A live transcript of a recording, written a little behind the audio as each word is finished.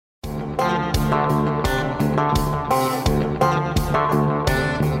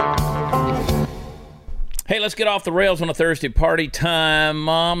Hey, let's get off the rails on a Thursday. Party time,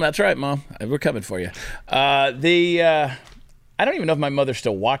 Mom. That's right, Mom. We're coming for you. I don't even know if my mother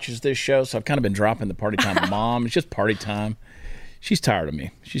still watches this show, so I've kind of been dropping the party time Mom. It's just party time. She's tired of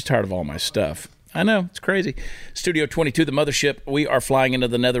me. She's tired of all my stuff. I know, it's crazy. Studio 22, the mothership. We are flying into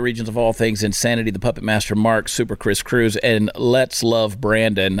the nether regions of all things insanity. The puppet master, Mark, Super Chris Cruz, and Let's Love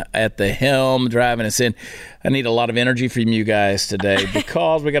Brandon at the helm, driving us in. I need a lot of energy from you guys today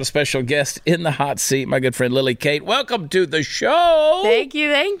because we got a special guest in the hot seat, my good friend Lily Kate. Welcome to the show. Thank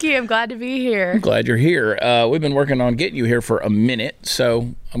you. I'm glad to be here. I'm glad you're here. We've been working on getting you here for a minute,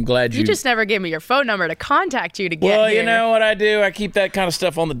 so I'm glad you just never gave me your phone number to contact you to get Well, here. You know what I do? I keep that kind of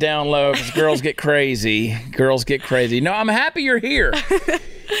stuff on the down low because girls get crazy. No, I'm happy you're here.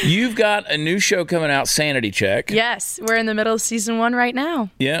 You've got a new show coming out, Sanity Check. Yes, we're in the middle of season 1 right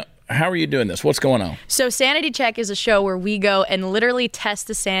now. Yeah. How are you doing this? What's going on? So Sanity Check is a show where we go and literally test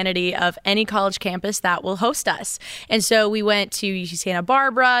the sanity of any college campus that will host us. And so we went to UC Santa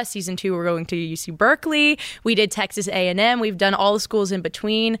Barbara. Season 2, we're going to UC Berkeley. We did Texas A&M. We've done all the schools in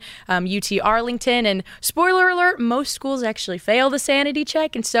between, UT Arlington. And spoiler alert, most schools actually fail the Sanity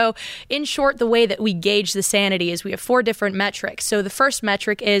Check. And so in short, the way that we gauge the sanity is we have 4 different metrics. So the first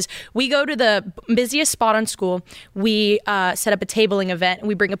metric is we go to the busiest spot on school. We set up a tabling event and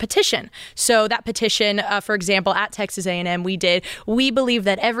we bring a petition. So that petition, for example, at Texas A&M, we believe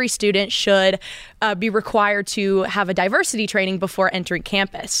that every student should be required to have a diversity training before entering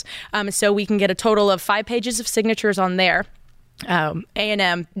campus. So we can get a total of 5 pages of signatures on there.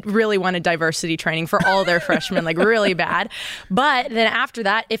 A&M really wanted diversity training for all their freshmen, like really bad. But then after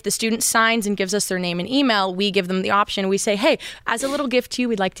that, if the student signs and gives us their name and email, we give them the option. We say, hey, as a little gift to you,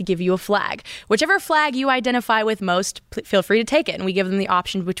 we'd like to give you a flag. Whichever flag you identify with most, feel free to take it. And we give them the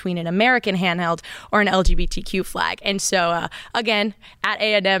option between an American handheld or an LGBTQ flag. And so, again, at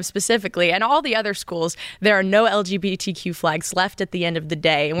A&M specifically, and all the other schools, there are no LGBTQ flags left at the end of the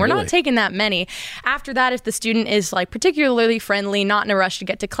day. And we're not taking that many. After that, if the student is like particularly friendly, not in a rush to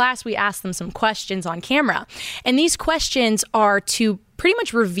get to class, we ask them some questions on camera. And these questions are to pretty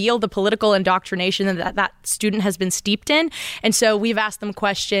much reveal the political indoctrination that student has been steeped in. And so we've asked them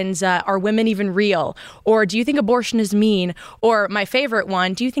questions, are women even real? Or do you think abortion is mean? Or my favorite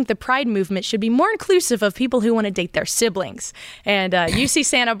one, do you think the Pride movement should be more inclusive of people who want to date their siblings? And UC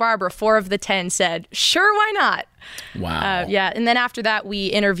Santa Barbara, 4 of the 10 said, sure, why not? Wow. Yeah. And then after that, we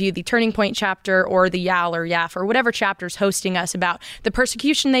interview the Turning Point chapter or the YAL or YAF or whatever chapter is hosting us about the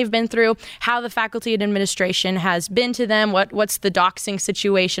persecution they've been through, how the faculty and administration has been to them, what's the doxing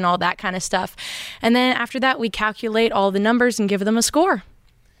situation, all that kind of stuff. And then after that, we calculate all the numbers and give them a score.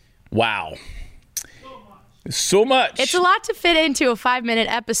 Wow. So much. It's a lot to fit into a 5-minute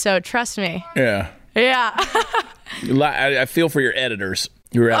episode. Trust me. Yeah. Yeah. I feel for your editors.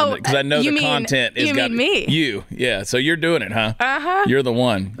 Because I know the content is got me. You, yeah. So you're doing it, huh? Uh-huh. You're the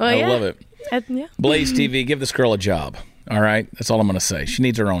one. Well, I love it. Yeah. Blaze TV, give this girl a job. All right, that's all I'm going to say. She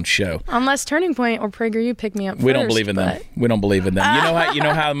needs her own show. Unless Turning Point or PragerU pick me up We don't believe in them. We don't believe in them. You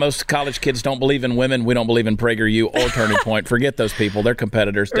know how most college kids don't believe in women. We don't believe in PragerU or Turning Point. Forget those people. They're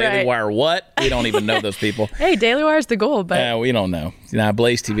competitors. Daily Wire, what? We don't even know those people. Hey, Daily Wire's the goal, but we don't know.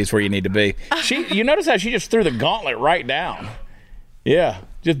 Blaze TV is where you need to be. You notice how she just threw the gauntlet right down. Yeah,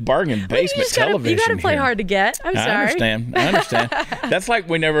 just bargain basement television. You got to play hard to get. I'm sorry. I understand. That's like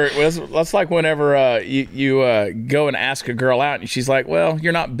whenever you go and ask a girl out, and she's like, "Well,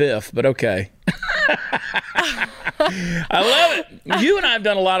 you're not Biff, but okay." I love it. You and I have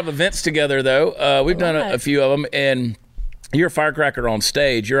done a lot of events together, though. We've done a few of them, and you're a firecracker on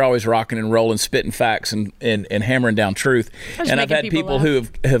stage. You're always rocking and rolling, spitting facts and hammering down truth. And I've had people who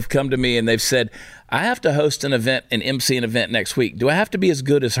have come to me and they've said, I have to host an event and MC an event next week. Do I have to be as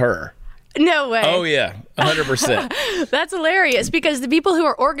good as her? No way. Oh, yeah, 100%. That's hilarious because the people who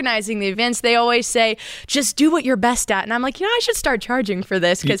are organizing the events, they always say, just do what you're best at. And I'm like, I should start charging for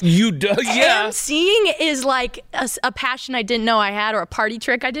this because MCing is like a passion I didn't know I had or a party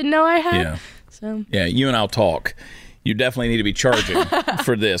trick I didn't know I had. Yeah. So. Yeah, you and I'll talk. You definitely need to be charging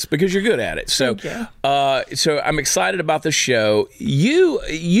for this because you're good at it. So, so I'm excited about the show.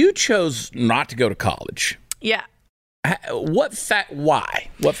 You chose not to go to college. Yeah. Why?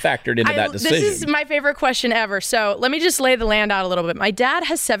 What factored into that decision? This is my favorite question ever. So let me just lay the land out a little bit. My dad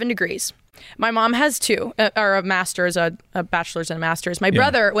has 7 degrees. My mom has two, or a master's, a bachelor's and a master's. My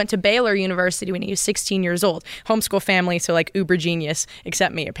brother went to Baylor University when he was 16 years old. Homeschool family, so like uber genius,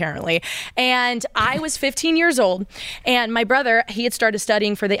 except me apparently. And I was 15 years old, and my brother, he had started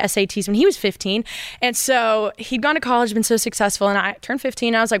studying for the SATs when he was 15. And so he'd gone to college, been so successful, and I turned 15,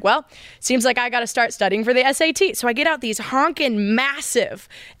 and I was like, well, seems like I got to start studying for the SAT. So I get out these honking massive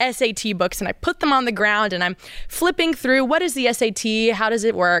SAT books, and I put them on the ground, and I'm flipping through, what is the SAT? How does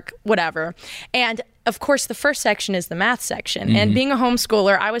it work? Whatever. And of course, the first section is the math section. Mm-hmm. And being a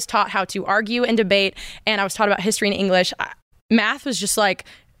homeschooler, I was taught how to argue and debate, and I was taught about history and English. Math was just like,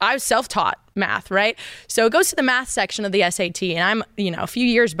 I was self-taught math, right? So it goes to the math section of the SAT, and I'm, a few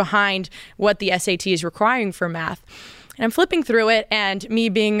years behind what the SAT is requiring for math. And I'm flipping through it, and me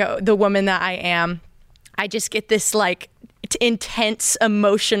being the woman that I am, I just get this like intense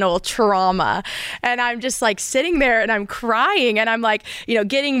emotional trauma, and I'm just like sitting there and I'm crying, and I'm like,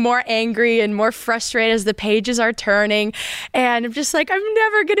 getting more angry and more frustrated as the pages are turning, and I'm just like, I'm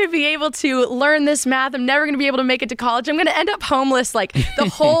never going to be able to learn this math. I'm never going to be able to make it to college. I'm going to end up homeless, like the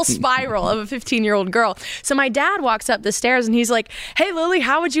whole spiral of a 15-year-old girl. So my dad walks up the stairs and he's like, hey Lily,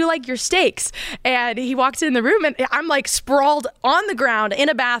 how would you like your steaks? And he walks in the room, and I'm like sprawled on the ground in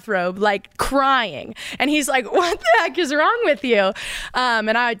a bathrobe, like crying, and he's like, what the heck is wrong with you?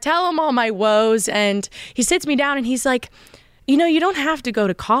 And I tell him all my woes, and he sits me down and he's like, you don't have to go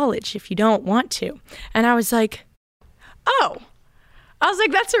to college if you don't want to. And I was like,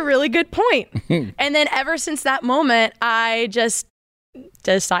 that's a really good point. And then ever since that moment, I just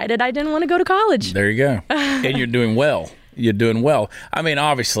decided I didn't want to go to college. There you go. And you're doing well. You're doing well. I mean,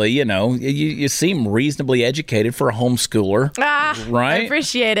 obviously, you seem reasonably educated for a homeschooler, right? I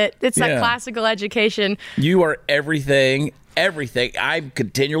appreciate it. It's that classical education. You are everything. I'm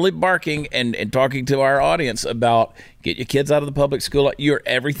continually barking and talking to our audience about get your kids out of the public school. You're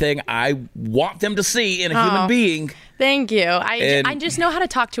everything I want them to see in a human being. Thank you. I just know how to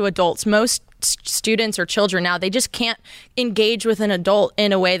talk to adults. Most students or children now, they just can't engage with an adult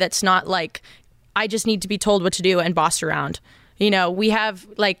in a way that's not like, I just need to be told what to do and bossed around. We have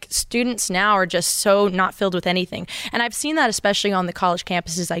like students now are just so not filled with anything. And I've seen that especially on the college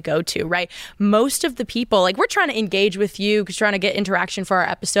campuses I go to, right? Most of the people, like we're trying to engage with you because trying to get interaction for our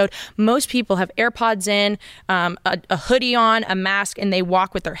episode. Most people have AirPods in, a hoodie on, a mask, and they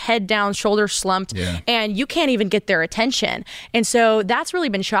walk with their head down, shoulders slumped, and you can't even get their attention. And so that's really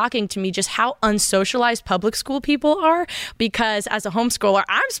been shocking to me, just how unsocialized public school people are, because as a homeschooler,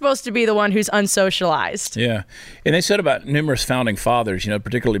 I'm supposed to be the one who's unsocialized. Yeah. And they said about numerous founding fathers,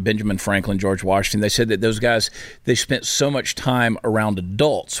 particularly Benjamin Franklin, George Washington, they said that those guys, they spent so much time around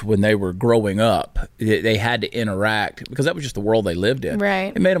adults when they were growing up. They had to interact because that was just the world they lived in.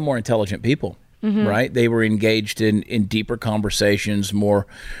 Right. It made them more intelligent people. Mm-hmm. Right? They were engaged in deeper conversations, more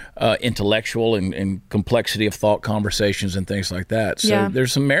intellectual and complexity of thought conversations and things like that. So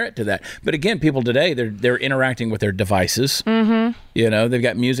there's some merit to that. But again, people today, they're interacting with their devices. Mm-hmm. They've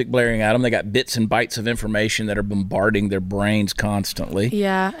got music blaring at them. They got bits and bytes of information that are bombarding their brains constantly.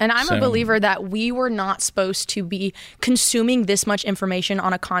 Yeah, and I'm a believer that we were not supposed to be consuming this much information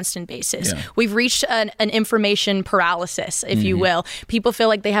on a constant basis. Yeah. We've reached an information paralysis, if you will. People feel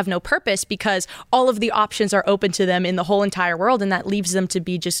like they have no purpose because all of the options are open to them in the whole entire world, and that leaves them to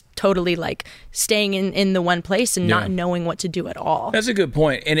be just totally like staying in the one place and not knowing what to do at all. That's a good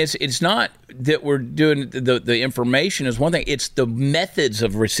point. And it's not that we're doing the information is one thing. It's the methods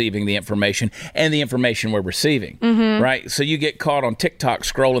of receiving the information and the information we're receiving, right? So you get caught on TikTok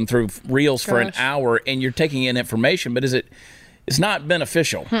scrolling through reels for an hour and you're taking in information, but it's not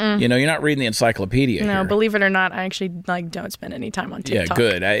beneficial. You're not reading the encyclopedia. No, here. Believe it or not, I actually don't spend any time on TikTok. Yeah,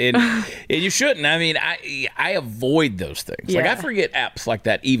 good. And you shouldn't. I mean, I avoid those things. Yeah. Like I forget apps like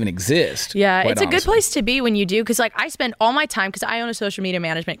that even exist. Yeah, it's a good place to be when you do, because like I spend all my time, because I own a social media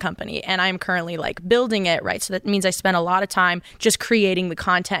management company and I'm currently like building it, right? So that means I spend a lot of time just creating the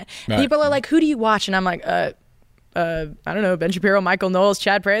content. Right. People are like, who do you watch? And I'm like, I don't know, Ben Shapiro, Michael Knowles,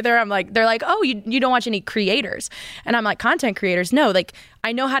 Chad Prather. They're like, oh, you don't watch any creators. And I'm like, content creators? No, like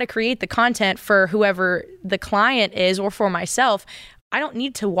I know how to create the content for whoever the client is or for myself. I don't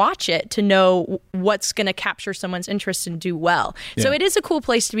need to watch it to know what's going to capture someone's interest and do well. Yeah. So it is a cool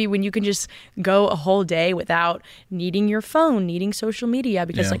place to be when you can just go a whole day without needing your phone, needing social media,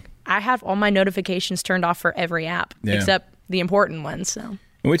 because like I have all my notifications turned off for every app except the important ones. So.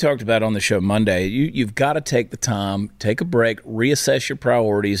 We talked about on the show Monday, you've got to take the time, take a break, reassess your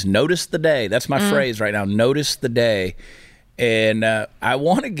priorities, notice the day. That's my phrase right now, notice the day. And I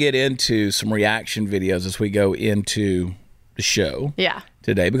want to get into some reaction videos as we go into the show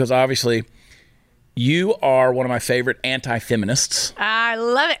today, because obviously You are one of my favorite anti-feminists. I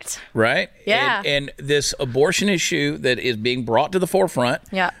love it. Right? Yeah. And this abortion issue that is being brought to the forefront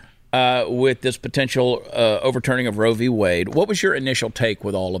with this potential overturning of Roe v. Wade. What was your initial take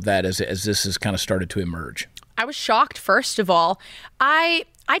with all of that as this has kind of started to emerge? I was shocked, first of all.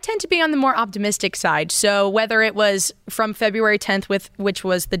 I tend to be on the more optimistic side. So whether it was from February 10th, which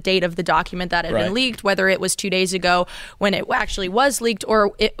was the date of the document that had been leaked, whether it was 2 days ago when it actually was leaked,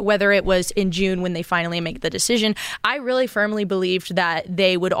 or whether it was in June when they finally make the decision, I really firmly believed that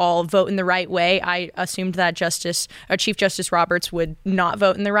they would all vote in the right way. I assumed that Chief Justice Roberts would not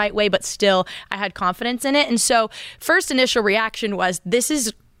vote in the right way, but still I had confidence in it. And so first initial reaction was, this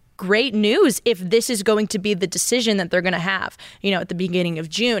is great news if this is going to be the decision that they're going to have, at the beginning of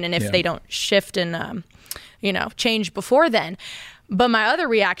June, and if they don't shift and, change before then. But my other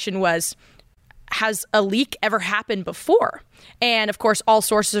reaction was, has a leak ever happened before? And of course, all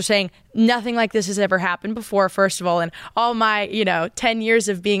sources are saying nothing like this has ever happened before, first of all. And all my, 10 years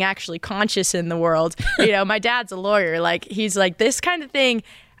of being actually conscious in the world, my dad's a lawyer. He's like, this kind of thing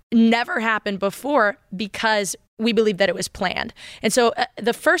never happened before because we believe that it was planned. And so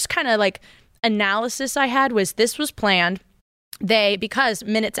the first kind of analysis I had was, this was planned. Because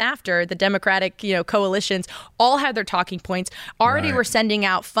minutes after, the Democratic, coalitions all had their talking points, already were sending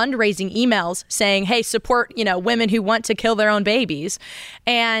out fundraising emails saying, hey, support, women who want to kill their own babies.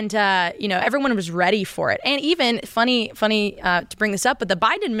 And, everyone was ready for it. And even funny to bring this up, but the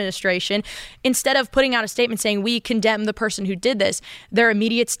Biden administration, instead of putting out a statement saying we condemn the person who did this, their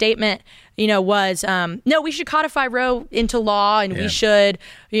immediate statement was, no, we should codify Roe into law, and we should,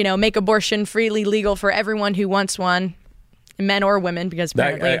 make abortion freely legal for everyone who wants one. Men or women, because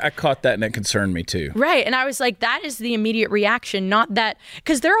apparently I caught that, and it concerned me too. Right. And I was like, that is the immediate reaction, not that,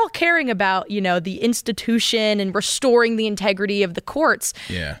 because they're all caring about, the institution and restoring the integrity of the courts.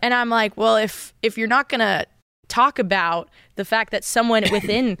 Yeah. And I'm like, well, if you're not going to talk about the fact that someone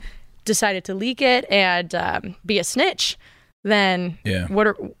within decided to leak it and be a snitch, then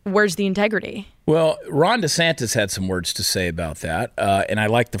where's the integrity? Well, Ron DeSantis had some words to say about that, and I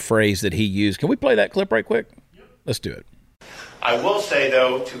like the phrase that he used. Can we play that clip right quick? Yep. Let's do it. I will say,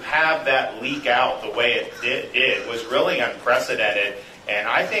 though, to have that leak out the way it did was really unprecedented. And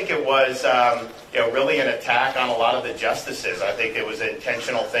I think it was really an attack on a lot of the justices. I think it was an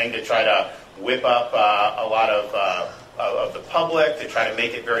intentional thing to try to whip up a lot of the public, to try to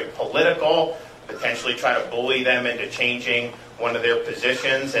make it very political, potentially try to bully them into changing one of their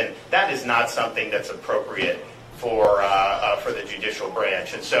positions. And that is not something that's appropriate for the judicial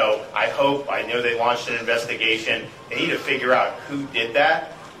branch. And so I know they launched an investigation. They need to figure out who did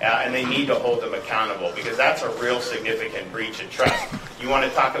that, and they need to hold them accountable, because that's a real significant breach of trust. You want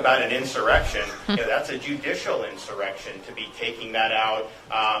to talk about an insurrection, that's a judicial insurrection, to be taking that out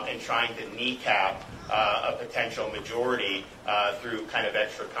and trying to kneecap a potential majority through kind of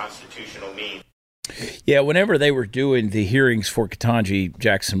extra constitutional means. Yeah, whenever they were doing the hearings for Ketanji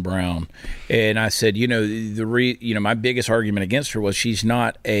Jackson Brown, and I said, my biggest argument against her was she's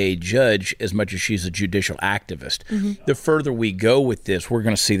not a judge as much as she's a judicial activist. Mm-hmm. The further we go with this, we're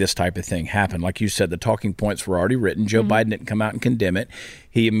going to see this type of thing happen. Like you said, the talking points were already written. Joe Biden didn't come out and condemn it.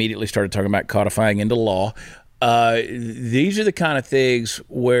 He immediately started talking about codifying into law. These are the kind of things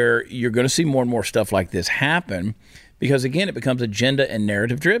where you're going to see more and more stuff like this happen, because, again, it becomes agenda and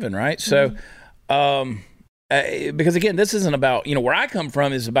narrative driven, right? So because, again, this isn't about, where I come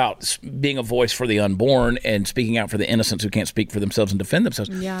from is about being a voice for the unborn and speaking out for the innocents who can't speak for themselves and defend themselves.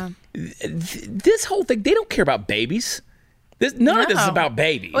 Yeah. This whole thing, they don't care about babies. None of this is about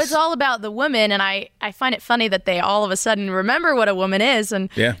babies. Well, it's all about the woman, and I find it funny that they all of a sudden remember what a woman is and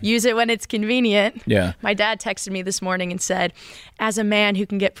use it when it's convenient. Yeah. My dad texted me this morning and said, as a man who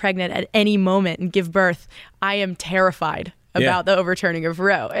can get pregnant at any moment and give birth, I am terrified about the overturning of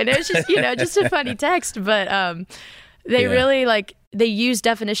Roe. And it was just, just a funny text. But they really, they use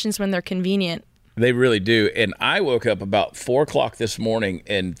definitions when they're convenient. They really do. And I woke up about 4 o'clock this morning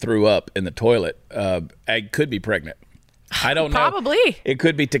and threw up in the toilet. I could be pregnant. I don't know. Probably. It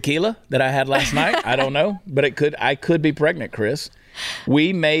could be tequila that I had last night. I don't know. But I could be pregnant, Chris.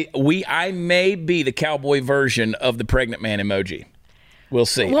 I may be the cowboy version of the pregnant man emoji. We'll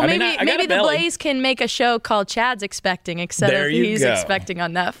see. Well, maybe the Blaze can make a show called Chad's Expecting instead of He's Expecting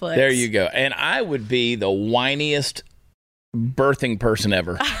on Netflix. There you go. And I would be the whiniest birthing person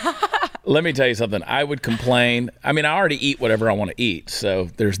ever. Let me tell you something. I would complain. I mean, I already eat whatever I want to eat, so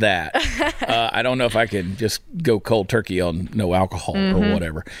there's that. I don't know if I can just go cold turkey on no alcohol or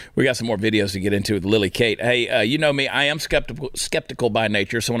whatever. We got some more videos to get into with Lily Kate. Hey, you know me. I am skeptical by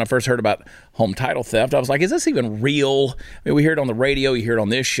nature, so when I first heard about home title theft, I was like, is this even real? I mean, we hear it on the radio. You hear it on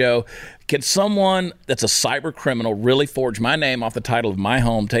this show. Can someone that's a cyber criminal really forge my name off the title of my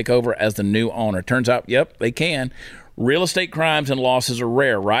home, take over as the new owner? Turns out, yep, they can. Real estate crimes and losses are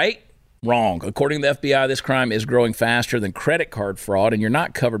rare, right? Wrong. According to the FBI, this crime is growing faster than credit card fraud, and you're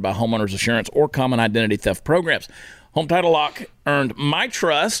not covered by homeowners insurance or common identity theft programs. Home Title Lock earned my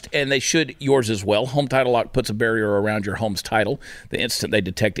trust, and they should yours as well. Home Title Lock puts a barrier around your home's title. The instant they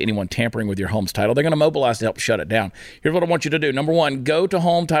detect anyone tampering with your home's title, they're going to mobilize to help shut it down. Here's what I want you to do. Number one, go to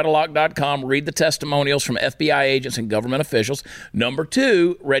HomeTitleLock.com, read the testimonials from FBI agents and government officials. Number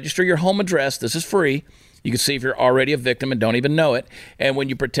two, register your home address. This is free. You can see if you're already a victim and don't even know it. And when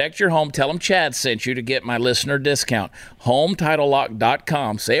you protect your home, tell them Chad sent you to get my listener discount.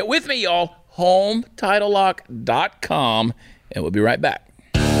 HomeTitleLock.com. Say it with me, y'all. HomeTitleLock.com. And we'll be right back.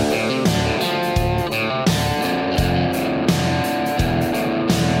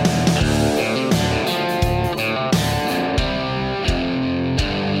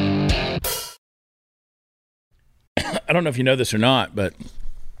 I don't know if you know this or not, but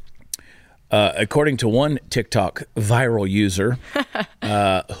according to one TikTok viral user,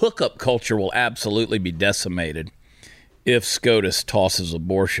 hookup culture will absolutely be decimated if SCOTUS tosses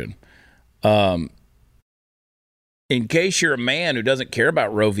abortion. In case you're a man who doesn't care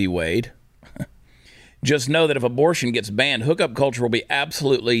about Roe v. Wade, just know that if abortion gets banned, hookup culture will be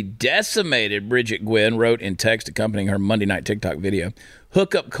absolutely decimated, Bridget Gwynn wrote in text accompanying her Monday night TikTok video.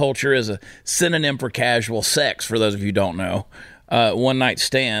 Hookup culture is a synonym for casual sex, for those of you who don't know. One-night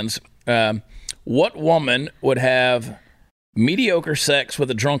stands. What woman would have mediocre sex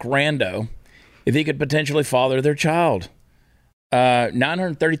with a drunk rando if he could potentially father their child?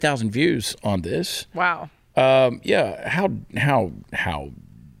 930,000 views on this. Wow. Yeah. How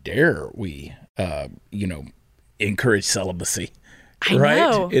dare we, encourage celibacy? I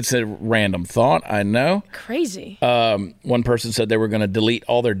know. It's a random thought. I know. Crazy. One person said they were going to delete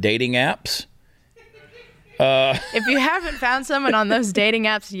all their dating apps. If you haven't found someone on those dating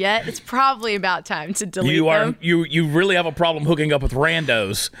apps yet, it's probably about time to delete them. You really have a problem hooking up with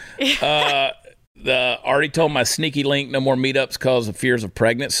randos. Already told my sneaky link, no more meetups because of fears of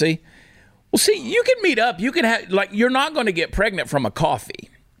pregnancy. Well, see, you can meet up. You can have, you're not going to get pregnant from a coffee.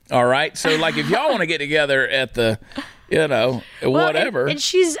 All right. So, if y'all want to get together at the, whatever. And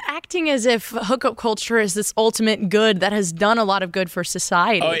she's acting as if hookup culture is this ultimate good that has done a lot of good for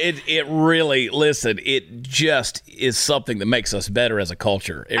society. Oh, it really, it just is something that makes us better as a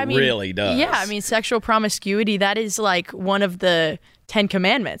culture. It really does. Yeah. Sexual promiscuity, that is one of the 10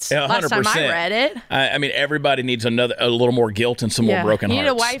 Commandments. 100%. Last time I read it. Everybody needs a little more guilt and some more broken hearts. You need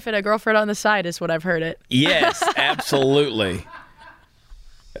a wife and a girlfriend on the side is what I've heard it. Yes, absolutely.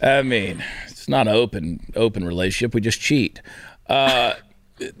 It's not an open relationship. We just cheat. And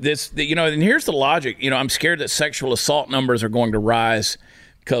here's the logic. I'm scared that sexual assault numbers are going to rise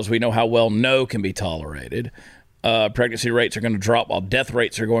because we know how well no can be tolerated. Pregnancy rates are going to drop while death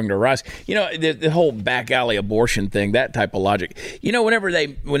rates are going to rise. The whole back alley abortion thing, that type of logic. Whenever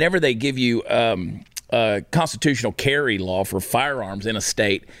they give you constitutional carry law for firearms in a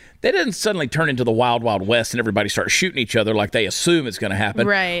state, they didn't suddenly turn into the wild, wild west and everybody starts shooting each other like they assume it's going to happen.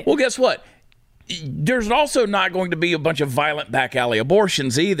 Right. Well, guess what? There's also not going to be a bunch of violent back alley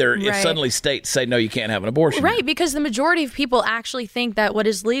abortions either if suddenly states say, no, you can't have an abortion. Right, because the majority of people actually think that what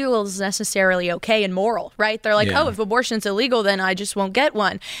is legal is necessarily okay and moral, right? They're like, oh, if abortion's illegal, then I just won't get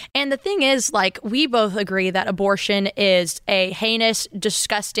one. And the thing is, we both agree that abortion is a heinous,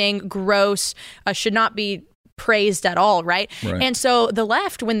 disgusting, gross, should not be praised at all, right? And so the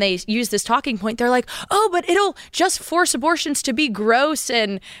left, when they use this talking point, they're like, oh, but it'll just force abortions to be gross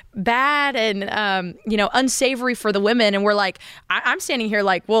and bad and unsavory for the women. And we're like, I'm standing here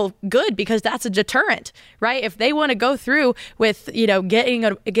like, well, good, because that's a deterrent, right? If they want to go through with getting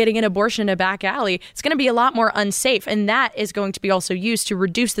an abortion in a back alley, it's going to be a lot more unsafe, and that is going to be also used to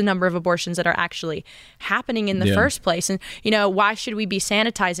reduce the number of abortions that are actually happening in the first place. And why should we be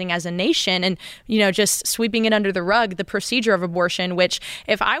sanitizing as a nation and just sweeping it under the rug, the procedure of abortion, which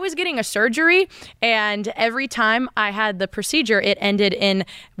if I was getting a surgery and every time I had the procedure, it ended in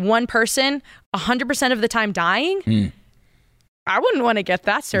one person 100% of the time dying, I wouldn't want to get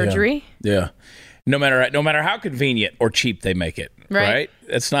that surgery. Yeah. No matter how convenient or cheap they make it, right?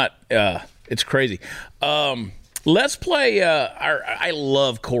 It's not, it's crazy. Let's play, I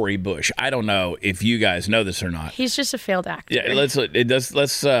love Corey Bush. I don't know if you guys know this or not. He's just a failed actor. Yeah, let's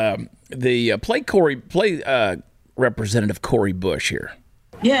play Representative Cori Bush here.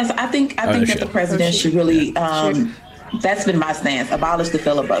 Yes, I think that the president should really. That's been my stance. Abolish the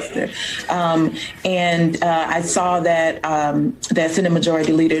filibuster. And I saw that that Senate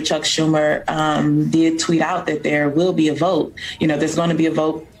Majority Leader Chuck Schumer did tweet out that there will be a vote. There's going to be a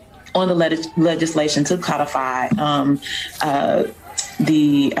vote on the legislation to codify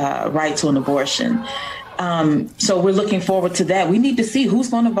the right to an abortion. So we're looking forward to that. We need to see who's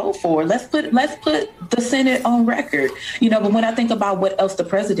going to vote for it. Let's put the Senate on record. But when I think about what else the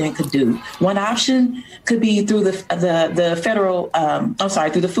president could do, one option could be through the through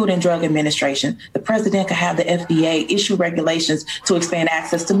the Food and Drug Administration. The president could have the FDA issue regulations to expand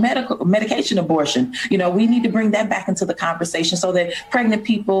access to medication abortion. We need to bring that back into the conversation so that pregnant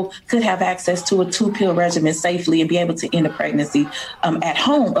people could have access to a 2-pill regimen safely and be able to end a pregnancy at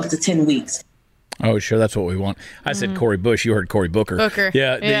home up to 10 weeks. Oh, sure. That's what we want. I said Cori Bush. You heard Cory Booker.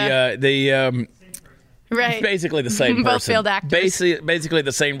 Yeah. Right. Basically the same person. Both failed actors. Basically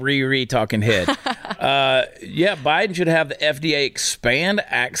the same talking head. Biden should have the FDA expand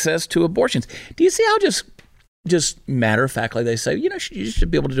access to abortions. Do you see how just matter-of-factly they say, you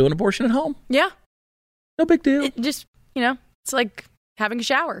should be able to do an abortion at home? Yeah. No big deal. It's like having a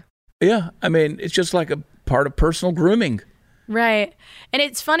shower. Yeah. I mean, it's just like a part of personal grooming. Right. And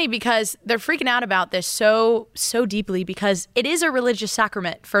it's funny because they're freaking out about this so deeply because it is a religious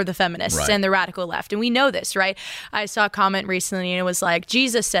sacrament for the feminists and the radical left. And we know this, right? I saw a comment recently and it was like,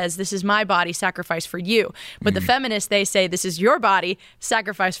 Jesus says, this is my body sacrificed for you. But the feminists, they say, this is your body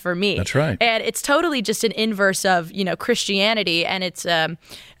sacrificed for me. That's right. And it's totally just an inverse of, Christianity. And it's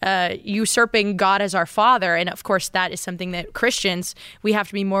usurping God as our father. And of course, that is something that Christians, we have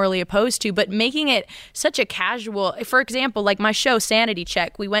to be morally opposed to. But making it such a casual, for example, like my show, Sanity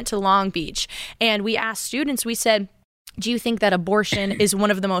Check, we went to Long Beach and we asked students, we said, do you think that abortion is one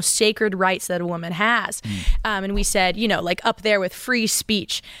of the most sacred rights that a woman has? And we said, like up there with free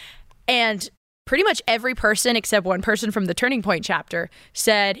speech. And pretty much every person except one person from the Turning Point chapter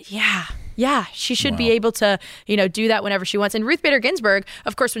said, yeah, she should be able to, do that whenever she wants. And Ruth Bader Ginsburg,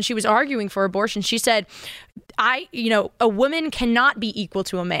 of course, when she was arguing for abortion, she said, a woman cannot be equal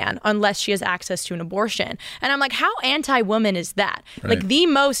to a man unless she has access to an abortion. And I'm like, how anti-woman is that? Right. Like the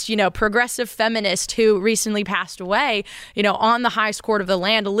most, progressive feminist who recently passed away, on the highest court of the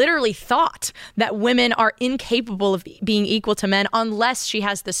land, literally thought that women are incapable of being equal to men unless she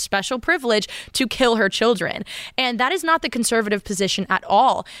has the special privilege to kill her children. And that is not the conservative position at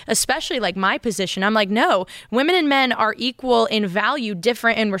all, especially like my position. I'm like, no, women and men are equal in value,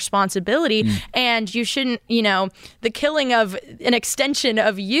 different in responsibility. And you shouldn't, the killing of an extension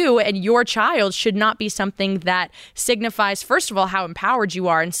of you and your child should not be something that signifies, first of all, how empowered you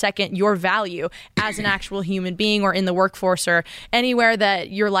are, and second, your value as an actual human being or in the workforce or anywhere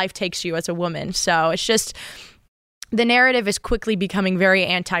that your life takes you as a woman. So it's just, the narrative is quickly becoming very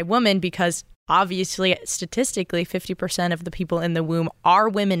anti-woman because obviously, statistically, 50% of the people in the womb are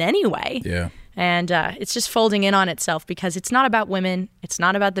women anyway. Yeah. And it's just folding in on itself because it's not about women. It's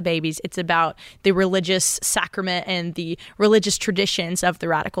not about the babies. It's about the religious sacrament and the religious traditions of the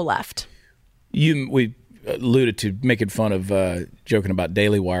radical left. We alluded to making fun of joking about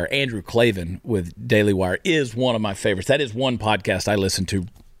Daily Wire. Andrew Klavan with Daily Wire is one of my favorites. That is one podcast I listen to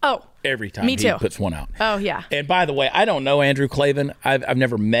every time he puts one out. Oh, yeah. And by the way, I don't know Andrew Klavan. I've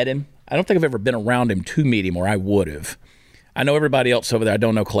never met him. I don't think I've ever been around him to meet him, or I would have. I know everybody else over there. I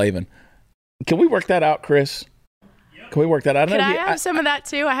don't know Klavan. Can we work that out, Chris? Can we work that out? Can I have some of that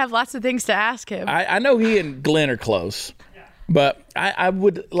too? I have lots of things to ask him. I know he and Glenn are close, but I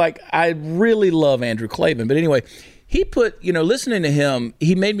really love Andrew Klavan. But anyway, he put, listening to him,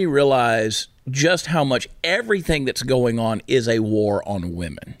 he made me realize just how much everything that's going on is a war on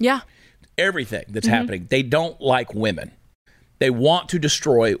women. Yeah. Everything that's happening. They don't like women. They want to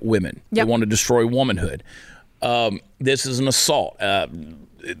destroy women. Yep. They want to destroy womanhood. This is an assault.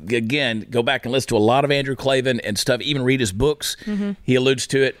 Again, go back and listen to a lot of Andrew Klavan and stuff, even read his books. He alludes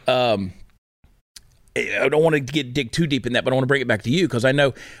to it. I don't want to dig too deep in that, but I want to bring it back to you because I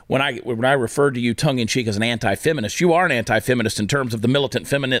know when I referred to you tongue-in-cheek as an anti-feminist, you are an anti-feminist in terms of the militant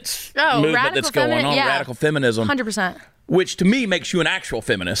feminist movement that's going on, radical feminism. 100%. Which to me makes you an actual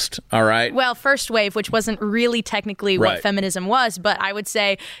feminist, all right? Well, first wave, which wasn't really technically what feminism was, but I would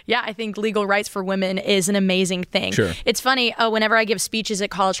say, I think legal rights for women is an amazing thing. Sure. It's funny, whenever I give speeches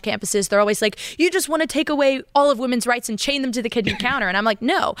at college campuses, they're always like, you just want to take away all of women's rights and chain them to the kitchen counter. And I'm like,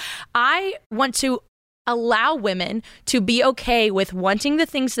 no, I want to allow women to be okay with wanting the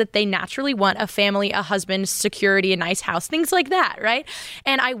things that they naturally want, a family, a husband, security, a nice house, things like that, right?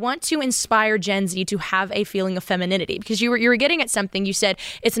 And I want to inspire Gen Z to have a feeling of femininity, because you were getting at something. You said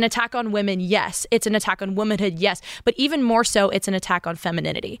it's an attack on women, yes. It's an attack on womanhood, yes. But even more so, it's an attack on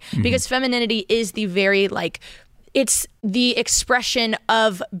femininity, because femininity is the very, it's the expression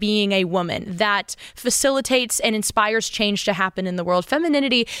of being a woman that facilitates and inspires change to happen in the world.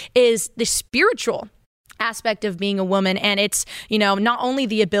 Femininity is the spiritual aspect of being a woman, and it's, not only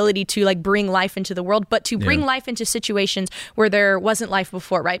the ability to bring life into the world, but to bring life into situations where there wasn't life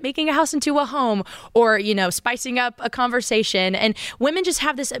before, right? Making a house into a home, or spicing up a conversation. And women just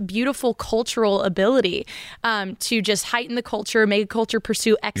have this beautiful cultural ability to just heighten the culture, make a culture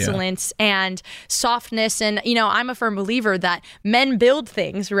pursue excellence and softness. And I'm a firm believer that men build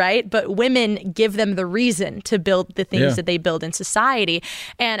things, right? But women give them the reason to build the things that they build in society.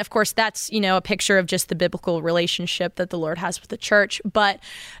 And of course, that's a picture of just the biblical relationship that the Lord has with the church. But,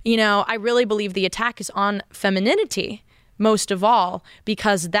 I really believe the attack is on femininity most of all,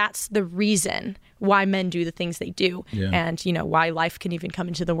 because that's the reason why men do the things they do and, why life can even come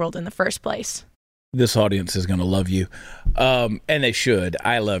into the world in the first place. This audience is going to love you, and they should.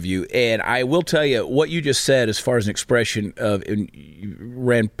 I love you. And I will tell you what you just said as far as an expression of, and you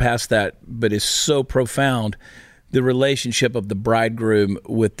ran past that, but it's so profound. The relationship of the bridegroom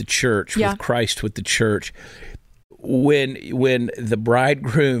with the church, with Christ with the church. When the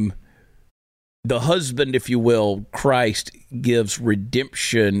bridegroom, the husband, if you will, Christ, gives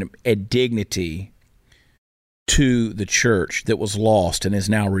redemption and dignity to the church that was lost and is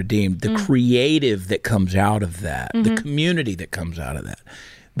now redeemed, the creative that comes out of that, the community that comes out of that,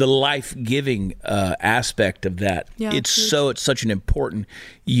 the life-giving aspect of that, it's such an important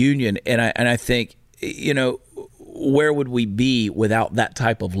union. And I think, where would we be without that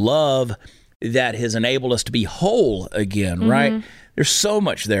type of love that has enabled us to be whole again, right? There's so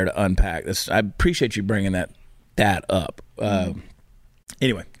much there to unpack. I appreciate you bringing that up.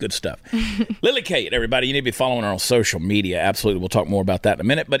 Anyway, good stuff. Lily Kate, everybody, you need to be following her on social media. Absolutely. We'll talk more about that in a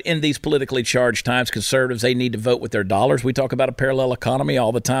minute. But in these politically charged times, conservatives, they need to vote with their dollars. We talk about a parallel economy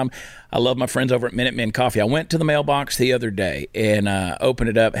all the time. I love my friends over at Minutemen Coffee. I went to the mailbox the other day and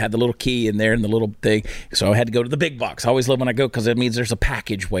opened it up, had the little key in there and the little thing. So I had to go to the big box. I always love when I go because it means there's a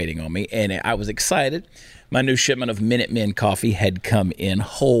package waiting on me. And I was excited. My new shipment of Minutemen Coffee had come in,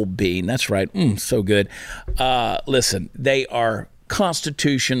 whole bean. That's right. So good. Listen, they are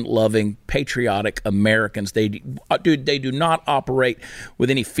Constitution-loving, patriotic Americans. They do not operate with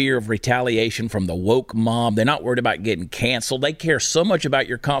any fear of retaliation from the woke mob. They're not worried about getting canceled. They care so much about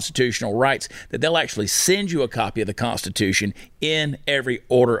your constitutional rights that they'll actually send you a copy of the Constitution in every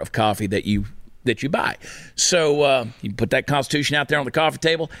order of coffee that you buy. So you put that Constitution out there on the coffee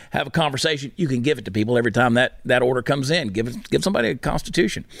table, have a conversation. You can give it to people every time that order comes in. Give somebody a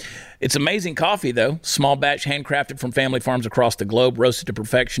Constitution. It's amazing coffee, though. Small batch, handcrafted from family farms across the globe, roasted to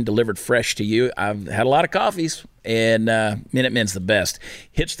perfection, delivered fresh to you. I've had a lot of coffees, and Minutemen's the best.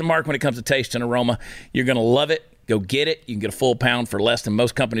 Hits the mark when it comes to taste and aroma. You're going to love it. Go get it. You can get a full pound for less than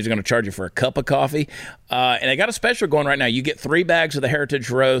most companies are going to charge you for a cup of coffee. And they got a special going right now. You get 3 bags of the Heritage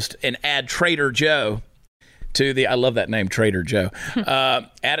Roast and add Trader Joe to the, I love that name, Trader Joe.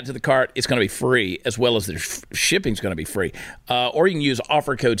 Add it to the cart. It's going to be free, as well as the shipping's going to be free. Or you can use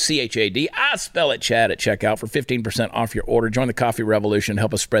offer code CHAD. I spell it Chad at checkout for 15% off your order. Join the coffee revolution.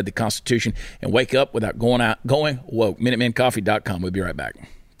 Help us spread the Constitution and wake up without going woke. MinutemenCoffee.com. We'll be right back.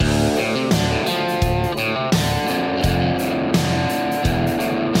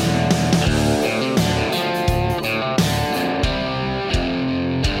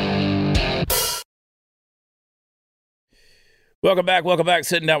 Welcome back.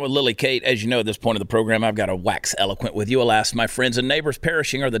 Sitting down with Lily Kate. As you know, at this point of the program, I've got to wax eloquent with you. Alas, my friends and neighbors,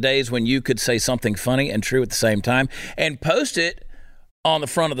 perishing are the days when you could say something funny and true at the same time and post it on the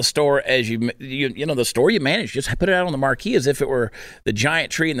front of the store as you know, the store you manage. Just put it out on the marquee as if it were the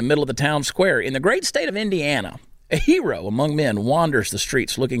giant tree in the middle of the town square. In the great state of Indiana, a hero among men wanders the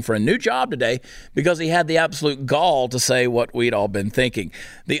streets looking for a new job today because he had the absolute gall to say what we'd all been thinking.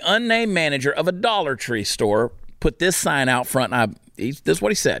 The unnamed manager of a Dollar Tree store put this sign out front. This is what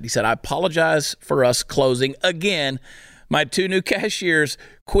he said. He said, "I apologize for us closing again. My 2 new cashiers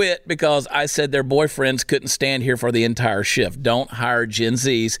quit because I said their boyfriends couldn't stand here for the entire shift. Don't hire Gen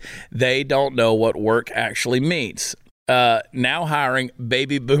Zs. They don't know what work actually means. Now hiring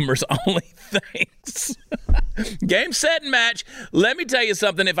baby boomers only." Thanks. Game, set, and match. Let me tell you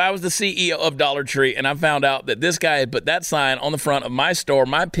something. If I was the CEO of Dollar Tree and I found out that this guy had put that sign on the front of my store,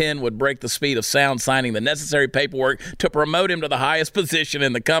 my pen would break the speed of sound, signing the necessary paperwork to promote him to the highest position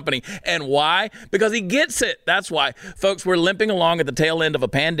in the company. And why? Because he gets it. That's why. Folks, we're limping along at the tail end of a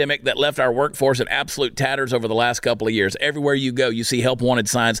pandemic that left our workforce in absolute tatters over the last couple of years. Everywhere you go, you see help wanted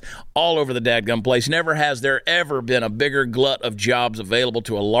signs all over the dadgum place. Never has there ever been a bigger glut of jobs available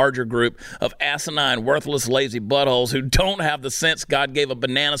to a larger group of asinine, worthless, lazy buttholes who don't have the sense God gave a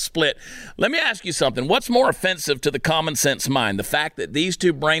banana split. Let me ask you something. What's more offensive to the common sense mind? The fact that these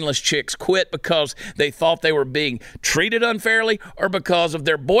two brainless chicks quit because they thought they were being treated unfairly, or because of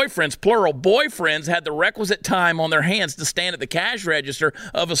their boyfriends, plural boyfriends, had the requisite time on their hands to stand at the cash register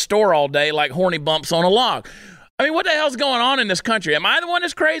of a store all day like horny bumps on a log? I mean, what the hell's going on in this country? Am I the one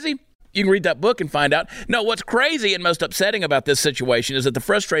that's crazy? You can read that book and find out. No, what's crazy and most upsetting about this situation is that the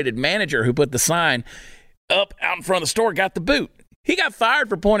frustrated manager who put the sign up out in front of the store got the boot. He got fired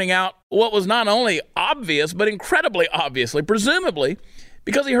for pointing out what was not only obvious, but incredibly obviously, presumably,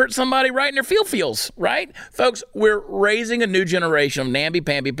 because he hurt somebody right in their feels, right? Folks, we're raising a new generation of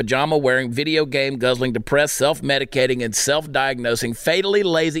namby-pamby, pajama-wearing, video game-guzzling, depressed, self-medicating, and self-diagnosing, fatally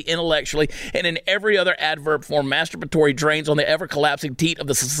lazy intellectually, and in every other adverb form, masturbatory drains on the ever-collapsing teat of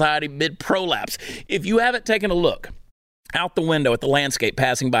the society mid-prolapse. If you haven't taken a look out the window at the landscape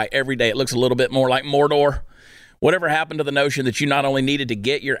passing by every day, it looks a little bit more like Mordor. Whatever happened to the notion that you not only needed to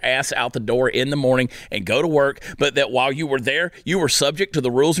get your ass out the door in the morning and go to work, but that while you were there, you were subject to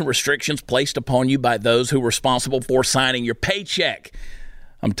the rules and restrictions placed upon you by those who were responsible for signing your paycheck?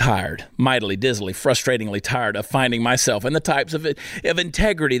 I'm tired, mightily, dizzily, frustratingly tired of finding myself and the types of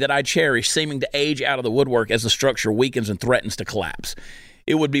integrity that I cherish seeming to age out of the woodwork as the structure weakens and threatens to collapse.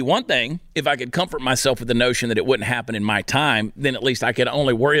 It would be one thing if I could comfort myself with the notion that it wouldn't happen in my time. Then at least I could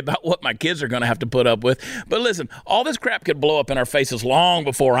only worry about what my kids are going to have to put up with. But listen, all this crap could blow up in our faces long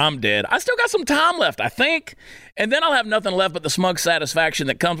before I'm dead. I still got some time left, I think. And then I'll have nothing left but the smug satisfaction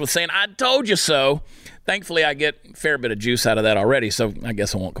that comes with saying, I told you so. Thankfully, I get a fair bit of juice out of that already, so I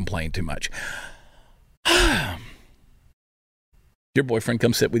guess I won't complain too much. Your boyfriend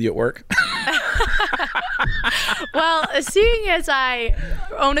come sit with you at work? Well, seeing as I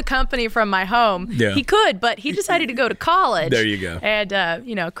own a company from my home, he could, but he decided to go to college. There you go.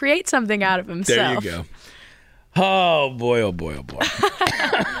 And, create something out of himself. There you go. Oh, boy, oh, boy, oh, boy.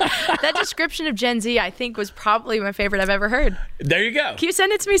 That description of Gen Z, I think, was probably my favorite I've ever heard. There you go. Can you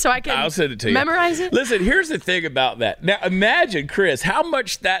send it to me so I can I'll send it to you. Memorize it? Listen, here's the thing about that. Now, imagine, Chris, how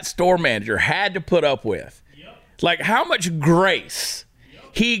much that store manager had to put up with. Yep. Like, how much grace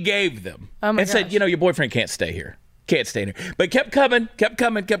he gave them. Oh my and said, your boyfriend can't stay here. Can't stay here. But kept coming.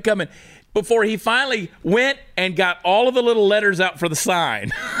 Before he finally went and got all of the little letters out for the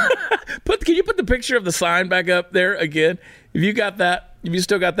sign. Can you put the picture of the sign back up there again? If you got that, if you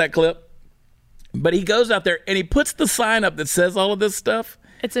still got that clip. But he goes out there and he puts the sign up that says all of this stuff.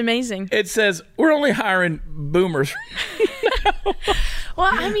 It's amazing. It says, we're only hiring boomers. Well,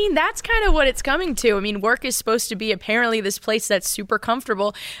 I mean, that's kind of what it's coming to. I mean, work is supposed to be apparently this place that's super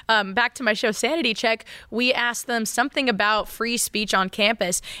comfortable. Back to my show, Sanity Check, we asked them something about free speech on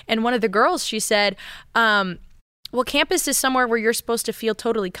campus. And one of the girls, she said, well, campus is somewhere where you're supposed to feel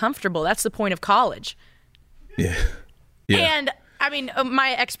totally comfortable. That's the point of college. Yeah. And I mean,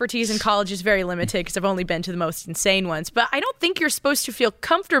 my expertise in college is very limited because I've only been to the most insane ones. But I don't think you're supposed to feel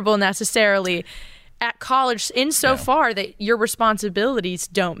comfortable necessarily at college insofar that your responsibilities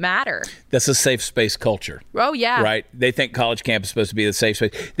don't matter. That's a safe space culture. Oh, yeah. Right? They think college campus is supposed to be the safe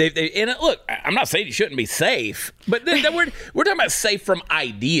space. And look, I'm not saying you shouldn't be safe, but we're talking about safe from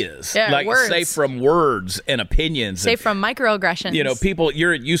ideas. Yeah, like words. Safe from words and opinions. Safe from microaggressions. People,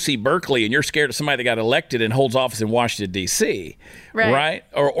 you're at UC Berkeley and you're scared of somebody that got elected and holds office in Washington, D.C., right?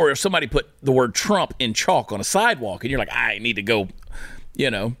 Or if somebody put the word Trump in chalk on a sidewalk and you're like, I need to go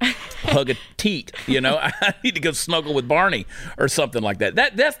hug a teat, I need to go snuggle with Barney or something like that.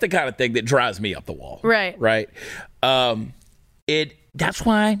 That's the kind of thing that drives me up the wall. Right. Right. That's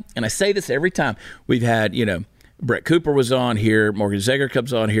why, and I say this every time, we've had, Brett Cooper was on here, Morgan Zeger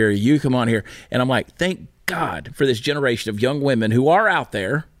comes on here, you come on here, and I'm like, thank God for this generation of young women who are out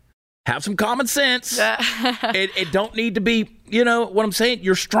there, have some common sense, and don't need to be, what I'm saying?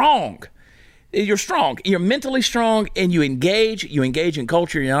 You're strong. You're strong. You're mentally strong, and you engage in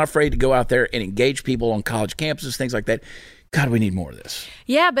culture. You're not afraid to go out there and engage people on college campuses, things like that. God, we need more of this.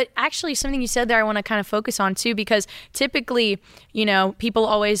 Yeah, but actually something you said there I want to kind of focus on too, because typically, people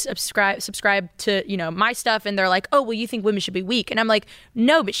always subscribe to, my stuff, and they're like, oh, well, you think women should be weak. And I'm like,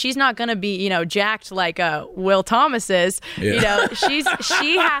 no, but she's not going to be, jacked like Will Thomas is. Yeah.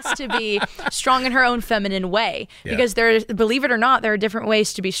 She has to be strong in her own feminine way, because believe it or not, there are different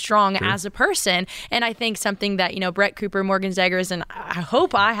ways to be strong as a person. And I think something that, Brett Cooper, Morgan Zegers, and I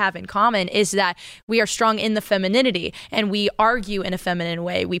hope I have in common is that we are strong in the femininity, and we argue in a feminine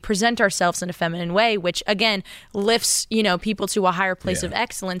way. We present ourselves in a feminine way, which again lifts, people to a higher place of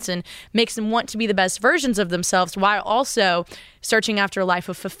excellence and makes them want to be the best versions of themselves, while also searching after a life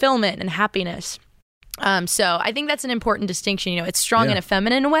of fulfillment and happiness. So I think that's an important distinction. It's strong in a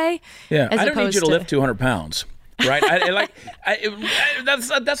feminine way. Yeah, I don't need you to lift 200 pounds. Right,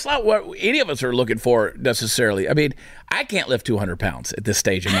 that's not what any of us are looking for necessarily. I mean, I can't lift 200 pounds at this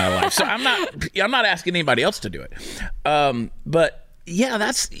stage in my life, so I'm not asking anybody else to do it. But yeah,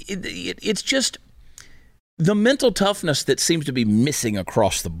 it's just the mental toughness that seems to be missing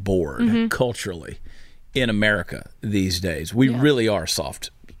across the board culturally in America these days. We really are soft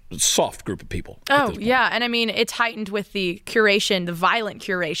group of people. Oh, yeah. And I mean, it's heightened with the violent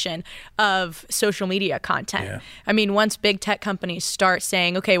curation of social media content. Yeah. I mean, once big tech companies start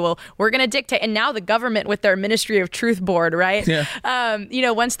saying, okay, well, we're going to dictate, and now the government with their Ministry of Truth board, right? Yeah.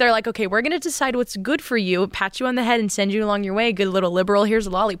 Once they're like, okay, we're going to decide what's good for you, pat you on the head and send you along your way, good little liberal, here's a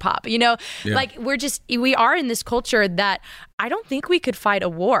lollipop. Like we are in this culture that I don't think we could fight a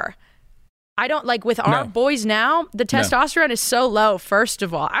war. I don't with our boys now, the testosterone is so low, first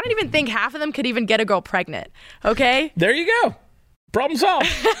of all. I don't even think half of them could even get a girl pregnant. Okay? There you go. Problem solved.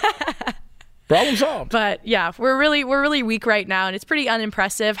 Problem solved. But yeah, we're really weak right now, and it's pretty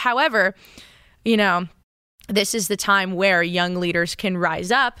unimpressive. However, this is the time where young leaders can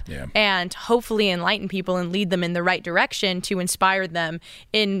rise up and hopefully enlighten people and lead them in the right direction to inspire them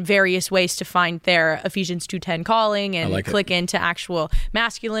in various ways to find their Ephesians 2:10 calling and click into actual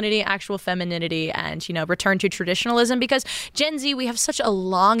masculinity, actual femininity, and, return to traditionalism. Because Gen Z, we have such a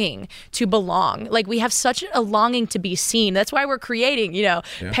longing to belong. We have such a longing to be seen. That's why we're creating,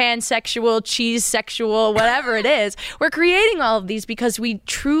 pansexual, cheese sexual, whatever it is. We're creating all of these because we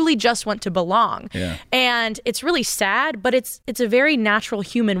truly just want to belong. Yeah. And it's really sad, but it's a very natural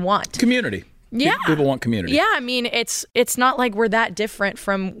human want. Community. Yeah. People want community. Yeah, I mean, it's not like we're that different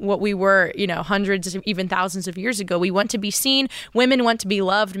from what we were, hundreds, even thousands of years ago. We want to be seen. Women want to be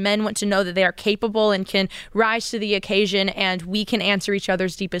loved. Men want to know that they are capable and can rise to the occasion, and we can answer each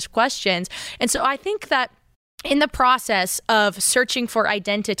other's deepest questions. And so I think that in the process of searching for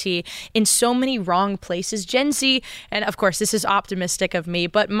identity in so many wrong places, Gen Z, and of course this is optimistic of me,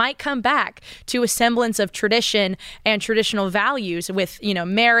 but might come back to a semblance of tradition and traditional values with,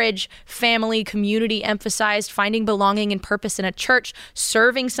 marriage, family, community emphasized, finding belonging and purpose in a church,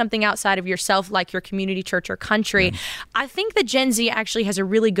 serving something outside of yourself like your community, church, or country. I think that Gen Z actually has a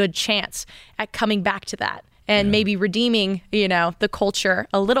really good chance at coming back to that and maybe redeeming, the culture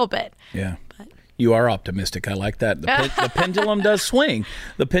a little bit. Yeah. You are optimistic. I like that. The pendulum does swing.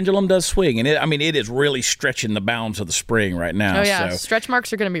 The pendulum does swing. And it is really stretching the bounds of the spring right now. Oh, yeah. So stretch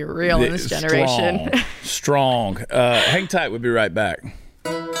marks are going to be real in this generation. Strong. Hang tight. We'll be right back.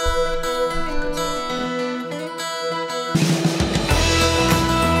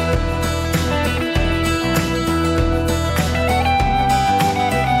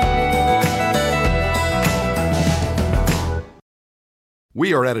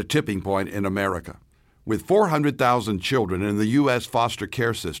 We are at a tipping point in America. With 400,000 children in the U.S. foster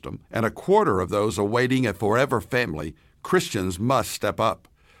care system and a quarter of those awaiting a forever family, Christians must step up.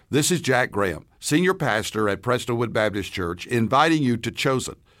 This is Jack Graham, Senior Pastor at Prestonwood Baptist Church, inviting you to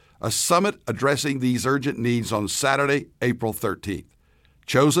Chosen, a summit addressing these urgent needs on Saturday, April 13th.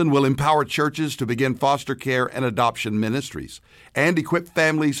 Chosen will empower churches to begin foster care and adoption ministries and equip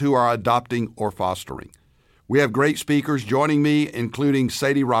families who are adopting or fostering. We have great speakers joining me, including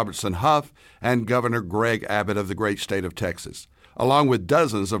Sadie Robertson Huff and Governor Greg Abbott of the great state of Texas, along with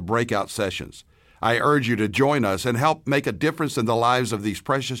dozens of breakout sessions. I urge you to join us and help make a difference in the lives of these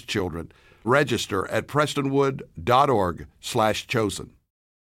precious children. Register at prestonwood.org/chosen.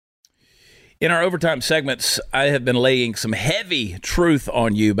 In our overtime segments, I have been laying some heavy truth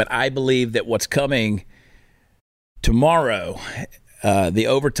on you, but I believe that what's coming tomorrow, the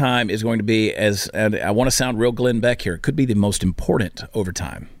overtime is going to be, and I want to sound real Glenn Beck here, it could be the most important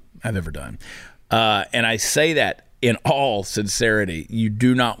overtime I've ever done. And I say that in all sincerity. You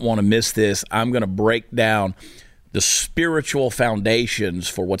do not want to miss this. I'm going to break down the spiritual foundations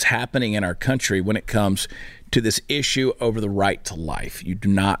for what's happening in our country when it comes to this issue over the right to life. You do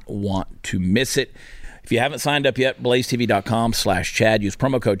not want to miss it. If you haven't signed up yet, blazetv.com/Chad. Use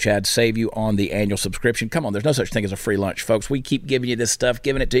promo code Chad. Save you on the annual subscription. Come on, there's no such thing as a free lunch, folks. We keep giving you this stuff,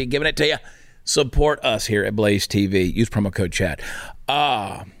 giving it to you. Support us here at Blaze TV. Use promo code Chad.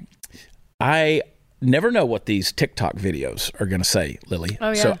 I never know what these TikTok videos are going to say, Lily.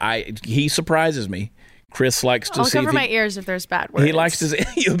 Oh, yeah. So he surprises me. Chris likes to see. I'll cover my ears if there's bad words. He likes to see.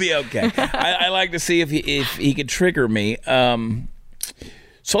 You'll be okay. I like to see if he could trigger me.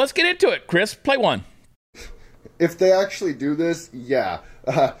 So let's get into it. Chris, play one. If they actually do this,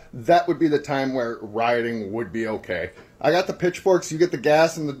 that would be the time where rioting would be okay. I got the pitchforks, you get the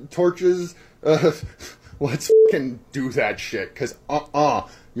gas and the torches. Let's fucking do that shit. Because,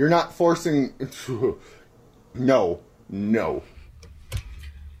 you're not forcing... No.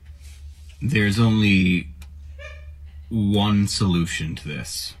 There's only one solution to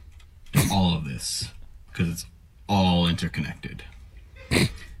this. To all of this. Because it's all interconnected.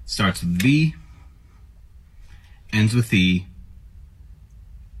 Starts with V, ends with E,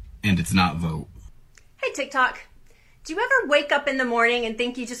 and it's not vote. Hey, TikTok. Do you ever wake up in the morning and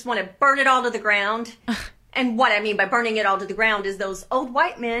think you just want to burn it all to the ground? And what I mean by burning it all to the ground is those old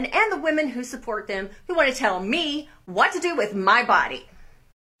white men and the women who support them who want to tell me what to do with my body.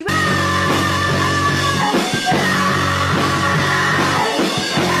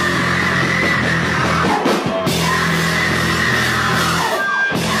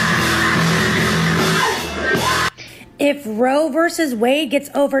 If Roe versus Wade gets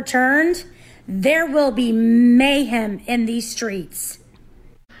overturned, there will be mayhem in these streets.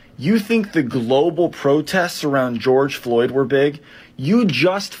 You think the global protests around George Floyd were big? You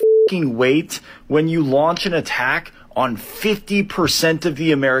just fucking wait when you launch an attack on 50% of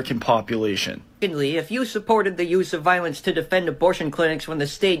the American population. Secondly, if you supported the use of violence to defend abortion clinics when the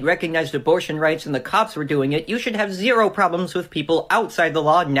state recognized abortion rights and the cops were doing it, you should have zero problems with people outside the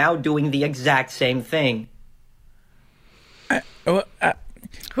law now doing the exact same thing. If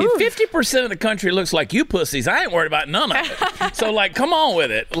 50% of the country looks like you pussies, I ain't worried about none of it. So, come on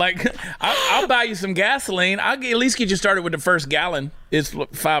with it. I'll buy you some gasoline. I'll at least get you started with the first gallon. It's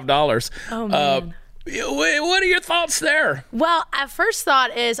 $5. Oh, man. What are your thoughts there? Well, at first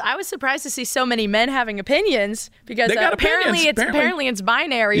thought is I was surprised to see so many men having opinions because apparently it's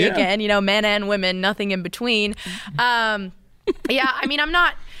binary again, men and women, nothing in between. I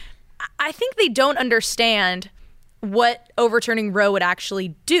think they don't understand what overturning Roe would actually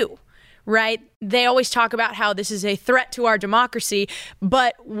do, right? They always talk about how this is a threat to our democracy,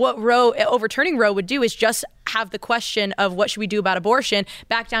 but what overturning Roe would do is just have the question of what should we do about abortion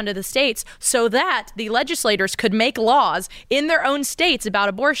back down to the states so that the legislators could make laws in their own states about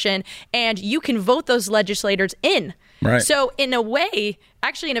abortion, and you can vote those legislators in. Right. So in a way,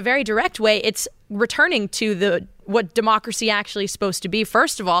 actually in a very direct way, it's returning to what democracy actually is supposed to be,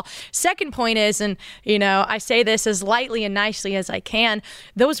 first of all. Second point is, and I say this as lightly and nicely as I can,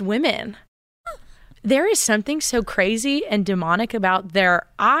 those women, there is something so crazy and demonic about their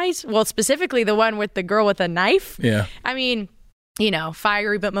eyes. Well, specifically the one with the girl with a knife. Yeah. I mean,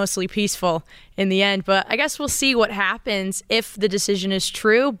 fiery but mostly peaceful in the end. But I guess we'll see what happens if the decision is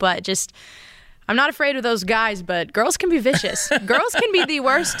true. But I'm not afraid of those guys, but girls can be vicious. Girls can be the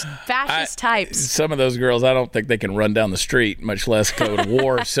worst fascist types. Some of those girls, I don't think they can run down the street, much less go to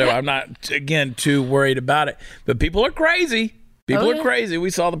war. So I'm not, again, too worried about it. But people are crazy. People are crazy. We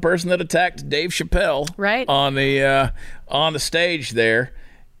saw the person that attacked Dave Chappelle on the stage there.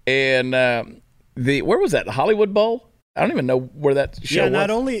 And where was that? The Hollywood Bowl? I don't even know where that show was. Yeah, not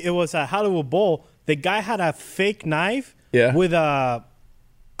only it was a Hollywood Bowl, the guy had a fake knife with a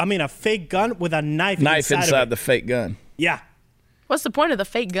fake gun with a knife inside the fake gun. Yeah. What's the point of the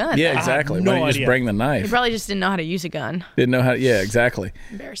fake gun? Yeah, exactly. Why don't you just bring the knife? He probably just didn't know how to use a gun. Didn't know how. Yeah, exactly.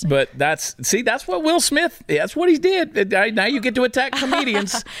 Embarrassing. But that's what Will Smith. That's what he did. Now you get to attack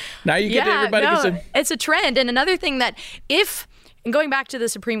comedians. Now you get to everybody. It's a trend. And another thing that and going back to the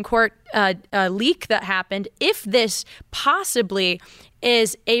Supreme Court leak that happened, if this possibly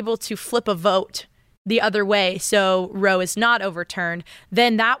is able to flip a vote the other way, so Roe is not overturned,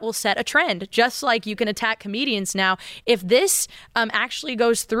 then that will set a trend. Just like you can attack comedians now, if this actually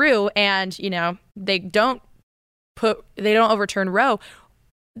goes through and they don't overturn Roe,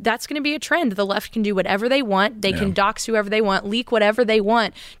 that's going to be a trend. The left can do whatever they want. They can dox whoever they want, leak whatever they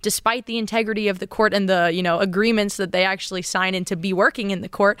want, despite the integrity of the court and the agreements that they actually sign in to be working in the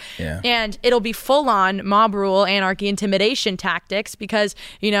court. Yeah. And it'll be full on mob rule, anarchy, intimidation tactics because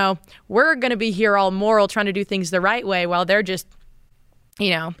we're going to be here all moral, trying to do things the right way, while they're just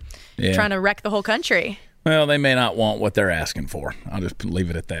trying to wreck the whole country. Well, they may not want what they're asking for. I'll just leave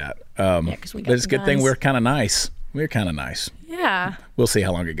it at that. But it's a good thing we're kind of nice. We're kind of nice. Yeah. We'll see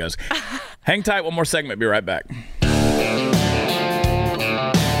how long it goes. Hang tight. One more segment. Be right back.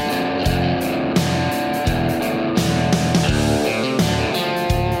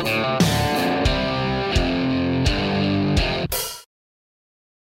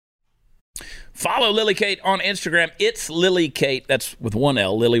 Follow Lily Kate on Instagram. It's Lily Kate. That's with one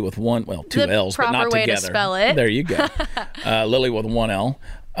L. Lily with two L's, but not together. The proper way to spell it. There you go. Lily with one L.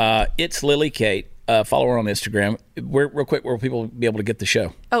 It's Lily Kate. Follow her on Instagram. Real quick, where will people be able to get the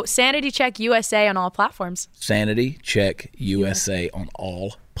show? Oh, Sanity Check USA on all platforms. Sanity Check USA on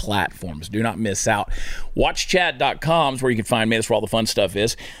all platforms. Do not miss out. WatchChad.com is where you can find me. That's where all the fun stuff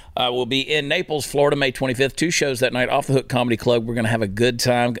is. We'll be in Naples, Florida, May 25th. 2 shows that night. Off the Hook Comedy Club. We're going to have a good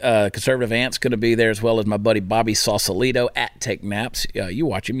time. Conservative Ant's going to be there, as well as my buddy Bobby Sausalito at Take Naps. You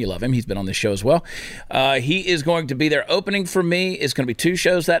watch him. You love him. He's been on this show as well. He is going to be there opening for me. It's going to be 2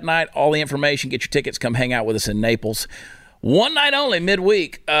 shows that night. All the information. Get your tickets. Come hang out with us in Naples. One night only,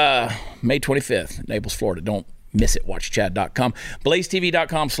 midweek, May 25th, Naples, Florida. Don't miss it. WatchChad.com.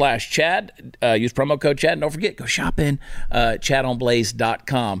 BlazeTV.com/Chad. Use promo code Chad. And don't forget, go shopping.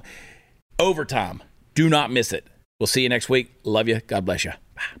 ChadOnBlaze.com. Overtime. Do not miss it. We'll see you next week. Love you. God bless you.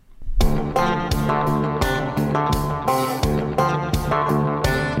 Bye.